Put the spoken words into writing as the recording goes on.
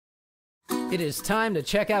It is time to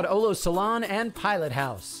check out OLOH Salon and Pilot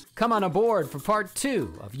House. Come on aboard for part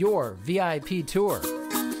 2 of your VIP tour.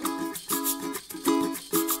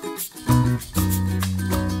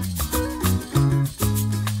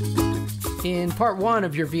 In part 1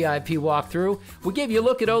 of your VIP walkthrough, we gave you a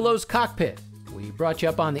look at OLOH's cockpit. We brought you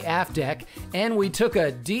up on the aft deck, and we took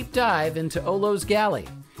a deep dive into OLOH's galley.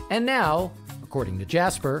 And now, according to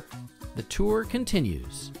Jasper, the tour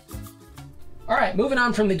continues. All right, moving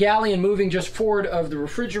on from the galley and moving just forward of the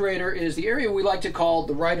refrigerator is the area we like to call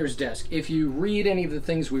the writer's desk. If you read any of the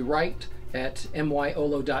things we write at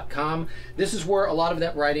myolo.com, this is where a lot of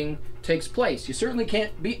that writing takes place. You certainly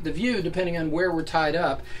can't beat the view depending on where we're tied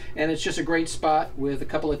up, and it's just a great spot with a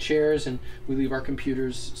couple of chairs, and we leave our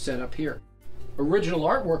computers set up here. Original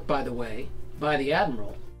artwork, by the way, by the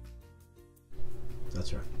Admiral.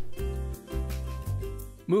 That's right.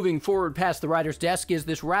 Moving forward past the writer's desk is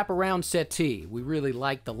this wraparound settee. We really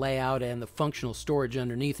like the layout and the functional storage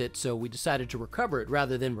underneath it, so we decided to recover it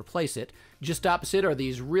rather than replace it. Just opposite are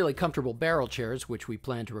these really comfortable barrel chairs, which we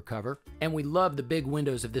plan to recover. And we love the big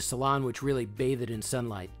windows of this salon, which really bathe it in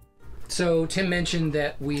sunlight. So Tim mentioned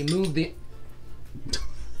that we moved the...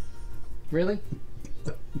 Really?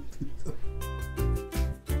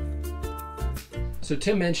 So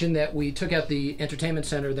Tim mentioned that we took out the entertainment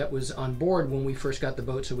center that was on board when we first got the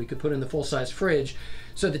boat so we could put in the full-size fridge.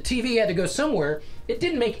 So the TV had to go somewhere. It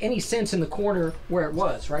didn't make any sense in the corner where it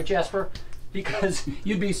was, right, Jasper? Because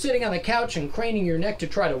you'd be sitting on the couch and craning your neck to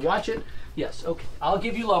try to watch it. Yes, okay. I'll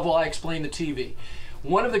give you love while I explain the TV.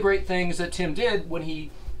 One of the great things that Tim did when he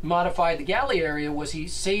modified the galley area was he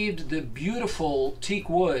saved the beautiful teak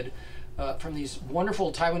wood from these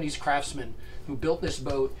wonderful Taiwanese craftsmen who built this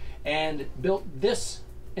boat and built this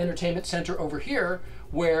entertainment center over here,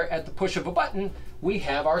 where at the push of a button we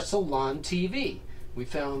have our Salon TV. We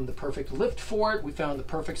found the perfect lift for it. We found the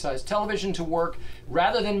perfect size television to work.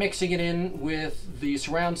 Rather than mixing it in with the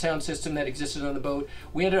surround sound system that existed on the boat,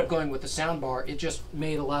 we ended up going with the sound bar. It just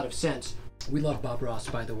made a lot of sense. We love Bob Ross,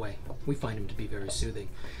 by the way. We find him to be very soothing.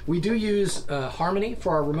 We do use Harmony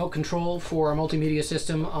for our remote control for our multimedia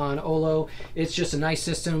system on OLOH. It's just a nice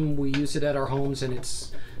system. We use it at our homes, and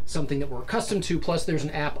it's something that we're accustomed to. Plus, there's an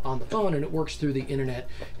app on the phone, and it works through the internet,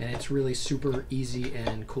 and it's really super easy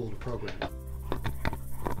and cool to program.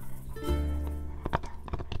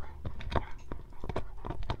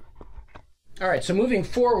 All right, so moving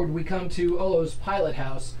forward, we come to OLOH's Pilot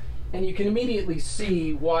House. And you can immediately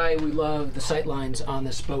see why we love the sight lines on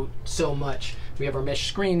this boat so much. We have our mesh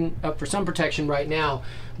screen up for sun protection right now,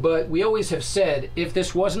 but we always have said if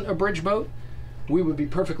this wasn't a bridge boat, we would be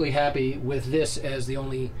perfectly happy with this as the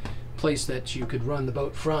only place that you could run the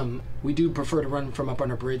boat from. We do prefer to run from up on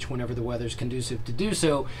a bridge whenever the weather's conducive to do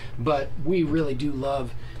so, but we really do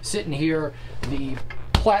love sitting here. The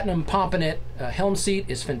Platinum Pomponette Helm seat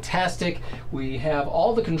is fantastic. We have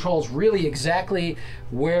all the controls really exactly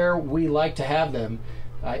where we like to have them.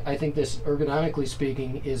 I think this, ergonomically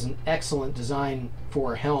speaking, is an excellent design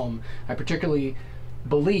for Helm. I particularly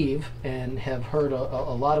believe and have heard a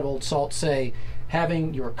lot of old salt say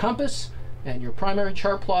having your compass and your primary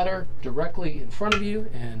chart plotter directly in front of you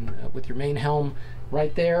and with your main helm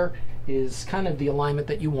right there is kind of the alignment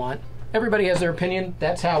that you want. Everybody has their opinion.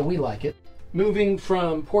 That's how we like it. Moving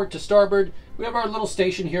from port to starboard, we have our little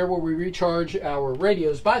station here where we recharge our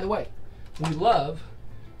radios. By the way, we love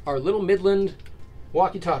our little Midland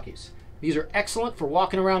walkie-talkies. These are excellent for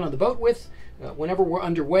walking around on the boat with. Whenever we're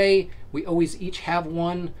underway, we always each have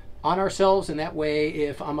one on ourselves, and that way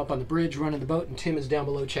if I'm up on the bridge running the boat and Tim is down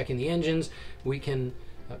below checking the engines, we can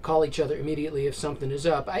call each other immediately if something is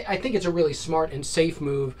up. I think it's a really smart and safe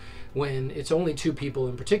move when it's only 2 people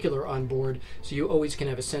in particular on board, so you always can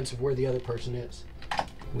have a sense of where the other person is.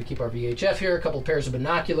 We keep our VHF here, a couple of pairs of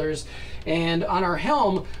binoculars, and on our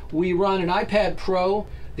Helm we run an iPad Pro.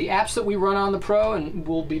 The apps that we run on the Pro, and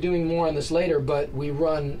we'll be doing more on this later, but we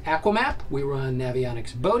run Aquamap, we run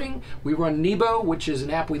Navionics Boating, we run Nebo, which is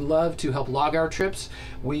an app we love to help log our trips.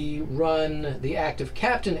 We run the Active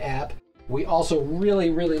Captain app. We also really,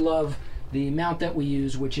 really love the mount that we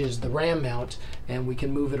use, which is the RAM mount, and we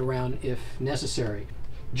can move it around if necessary.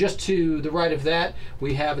 Just to the right of that,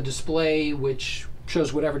 we have a display which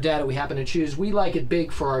shows whatever data we happen to choose. We like it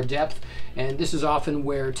big for our depth, and this is often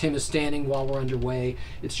where Tim is standing while we're underway.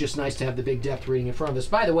 It's just nice to have the big depth reading in front of us.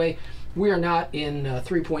 By the way, we are not in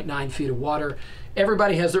 3.9 feet of water.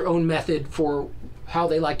 Everybody has their own method for how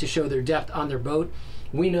they like to show their depth on their boat.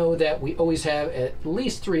 We know that we always have at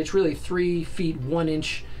least 3, it's really 3 feet 1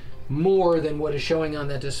 inch more than what is showing on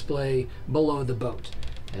that display below the boat.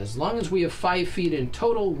 As long as we have 5 feet in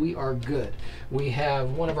total, we are good. We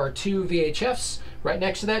have one of our 2 VHFs. Right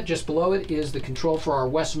next to that, just below it, is the control for our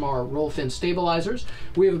Westmar roll fin stabilizers.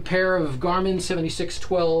 We have a pair of Garmin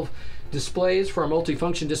 7612 displays for our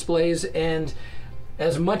multifunction displays, and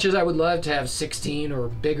as much as I would love to have 16 or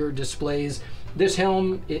bigger displays, this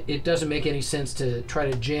Helm, it doesn't make any sense to try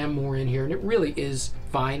to jam more in here, and it really is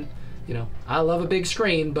fine. You know, I love a big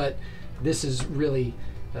screen, but this is really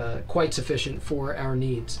quite sufficient for our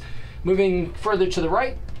needs. Moving further to the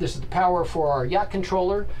right, this is the power for our yacht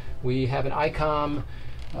controller. We have an ICOM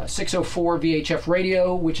 604 VHF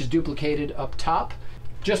radio, which is duplicated up top.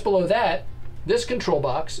 Just below that, this control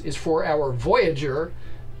box is for our Voyager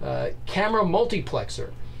camera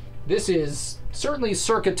multiplexer. This is certainly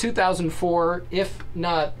circa 2004, if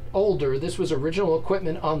not older. This was original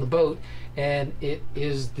equipment on the boat, and it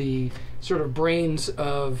is the sort of brains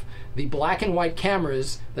of the black and white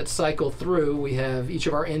cameras that cycle through. We have each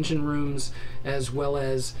of our engine rooms as well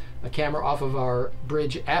as a camera off of our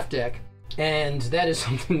bridge aft deck, and that is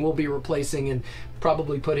something we'll be replacing and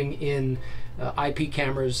probably putting in IP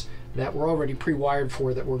cameras that we're already pre-wired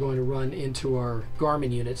for that we're going to run into our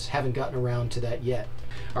Garmin units. Haven't gotten around to that yet.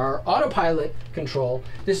 Our autopilot control,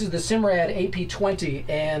 this is the Simrad AP20,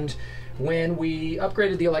 and when we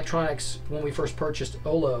upgraded the electronics when we first purchased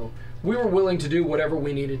OLOH, we were willing to do whatever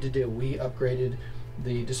we needed to do. We upgraded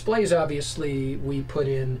the displays, obviously. We put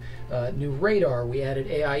in new radar, we added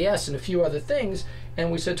AIS and a few other things,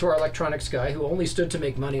 and we said to our electronics guy, who only stood to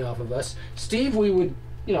make money off of us, Steve, we would,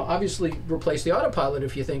 you know, obviously replace the autopilot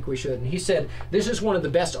if you think we should. And he said, this is one of the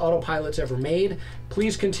best autopilots ever made.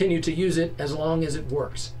 Please continue to use it as long as it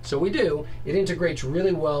works. So we do. It integrates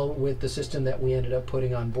really well with the system that we ended up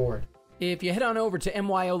putting on board. If you head on over to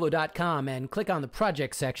myolo.com and click on the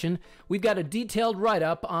project section, we've got a detailed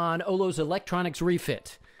write-up on OLOH's electronics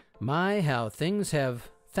refit. My, how things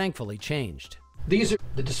have thankfully changed. These are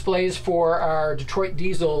the displays for our Detroit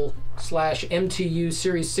Diesel / MTU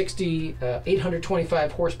Series 60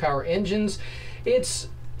 825 horsepower engines. It's,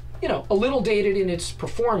 you know, a little dated in its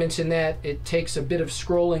performance in that it takes a bit of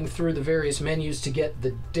scrolling through the various menus to get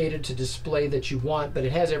the data to display that you want, but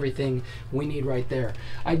it has everything we need right there.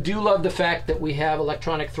 I do love the fact that we have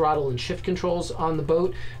electronic throttle and shift controls on the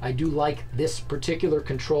boat. I do like this particular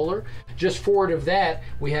controller. Just forward of that,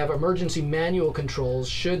 we have emergency manual controls.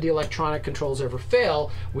 Should the electronic controls ever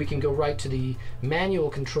fail, we can go right to the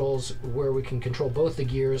manual controls where we can control both the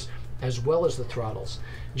gears as well as the throttles.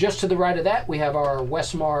 Just to the right of that, we have our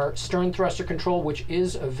Westmar stern thruster control, which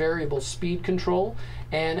is a variable speed control,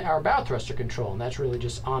 and our bow thruster control, and that's really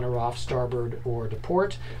just on or off, starboard or to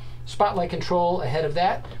port. Spotlight control ahead of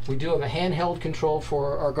that. We do have a handheld control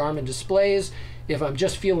for our Garmin displays. If I'm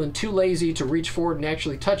just feeling too lazy to reach forward and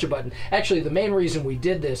actually touch a button. Actually, the main reason we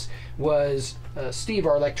did this was Steve,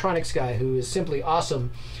 our electronics guy, who is simply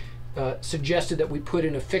awesome, suggested that we put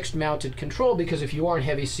in a fixed mounted control, because if you are in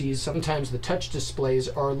heavy seas, sometimes the touch displays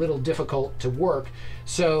are a little difficult to work.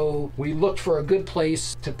 So we looked for a good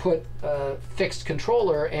place to put a fixed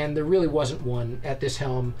controller, and there really wasn't one at this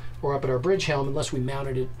Helm or up at our bridge Helm unless we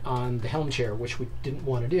mounted it on the helm chair, which we didn't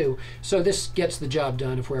want to do. So this gets the job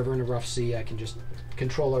done. If we're ever in a rough sea, I can just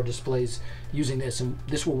control our displays using this, and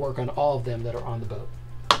this will work on all of them that are on the boat.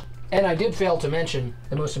 And I did fail to mention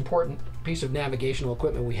the most important piece of navigational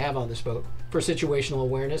equipment we have on this boat for situational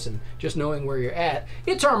awareness and just knowing where you're at.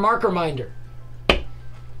 It's our marker minder.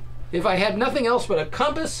 If I had nothing else but a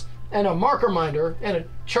compass and a marker minder and a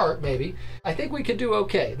chart, maybe, I think we could do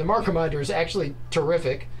okay. The marker minder is actually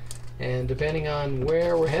terrific, and depending on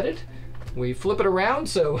where we're headed, we flip it around.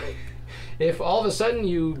 So if all of a sudden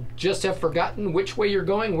you just have forgotten which way you're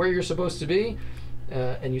going, where you're supposed to be,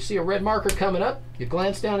 and you see a red marker coming up, you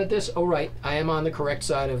glance down at this, oh right, I am on the correct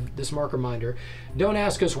side of this marker minder. Don't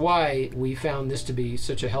ask us why we found this to be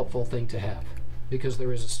such a helpful thing to have, because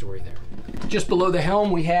there is a story there. Just below the helm,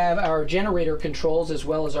 we have our generator controls as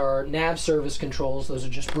well as our nav service controls. Those are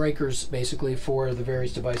just breakers basically for the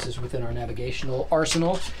various devices within our navigational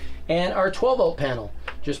arsenal. And our 12-volt panel.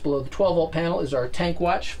 Just below the 12-volt panel is our tank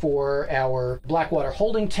watch for our Blackwater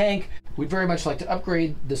holding tank. We'd very much like to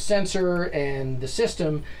upgrade the sensor and the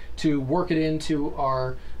system to work it into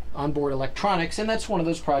our onboard electronics, and that's one of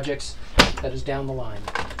those projects that is down the line.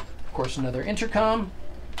 Of course, another intercom.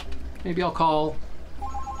 Maybe I'll call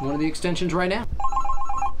one of the extensions right now.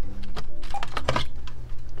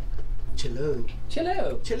 Chillo.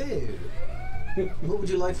 Chillo. Chillo. What would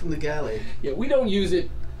you like from the galley? Yeah, we don't use it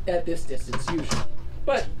at this distance usually,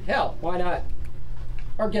 but hell, why not?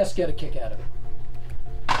 Our guests get a kick out of it.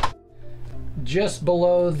 Just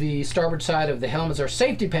below the starboard side of the helm is our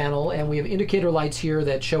safety panel, and we have indicator lights here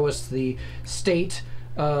that show us the state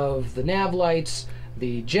of the nav lights,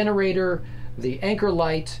 the generator, the anchor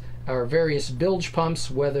light, our various bilge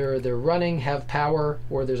pumps, whether they're running, have power,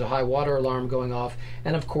 or there's a high water alarm going off,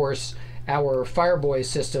 and of course our Fireboy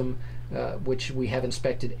system, which we have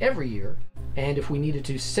inspected every year. And if we needed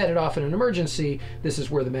to set it off in an emergency, this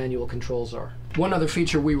is where the manual controls are. One other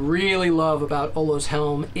feature we really love about OLOH's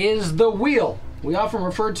Helm is the wheel. We often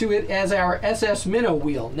refer to it as our SS Minnow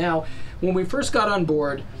wheel. Now, when we first got on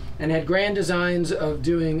board and had grand designs of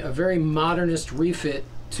doing a very modernist refit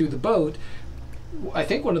to the boat, I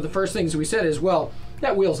think one of the first things we said is, well,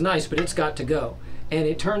 that wheel's nice, but it's got to go. And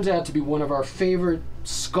it turns out to be one of our favorite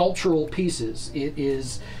sculptural pieces. It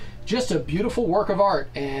is just a beautiful work of art,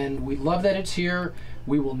 and we love that it's here.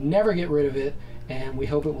 We will never get rid of it, and we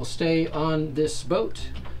hope it will stay on this boat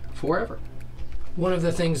forever. One of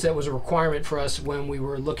the things that was a requirement for us when we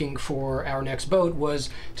were looking for our next boat was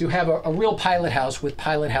to have a real pilot house with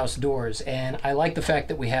pilot house doors, and I like the fact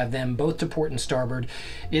that we have them both to port and starboard.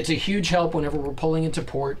 It's a huge help whenever we're pulling into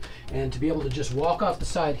port, and to be able to just walk off the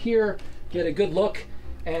side here, get a good look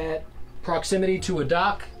at proximity to a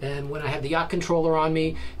dock, and when I have the yacht controller on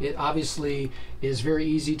me, it obviously is very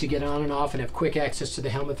easy to get on and off and have quick access to the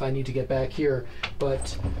helm if I need to get back here.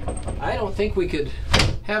 But I don't think we could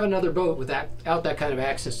have another boat without that kind of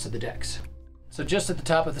access to the decks. So just at the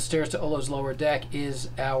top of the stairs to OLOH's lower deck is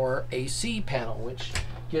our AC panel, which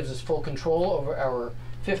gives us full control over our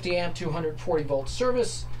 50 amp 240 volt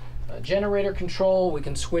service, generator control. We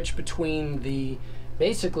can switch between the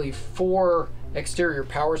basically 4 exterior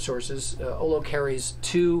power sources. OLOH carries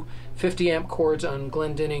 2 50 amp cords on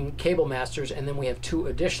Glendinning cable masters, and then we have 2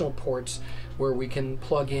 additional ports where we can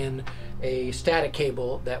plug in a static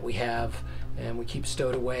cable that we have and we keep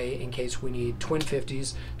stowed away in case we need twin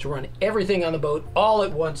 50s to run everything on the boat all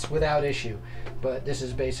at once without issue. But this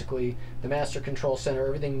is basically the master control center,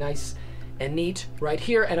 everything nice and neat right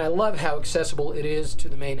here, and I love how accessible it is to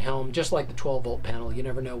the main helm, just like the 12 volt panel. You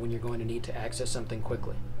never know when you're going to need to access something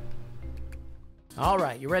quickly. All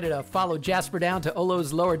right, you ready to follow Jasper down to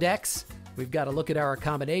OLOH's lower decks? We've got to look at our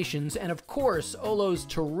accommodations and, of course, OLOH's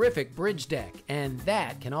terrific bridge deck, and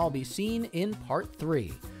that can all be seen in part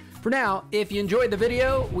 3. For now, if you enjoyed the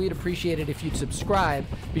video, we'd appreciate it if you'd subscribe.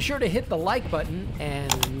 Be sure to hit the like button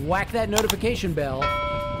and whack that notification bell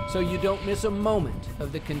so you don't miss a moment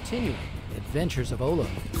of the continuing adventures of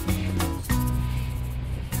OLOH.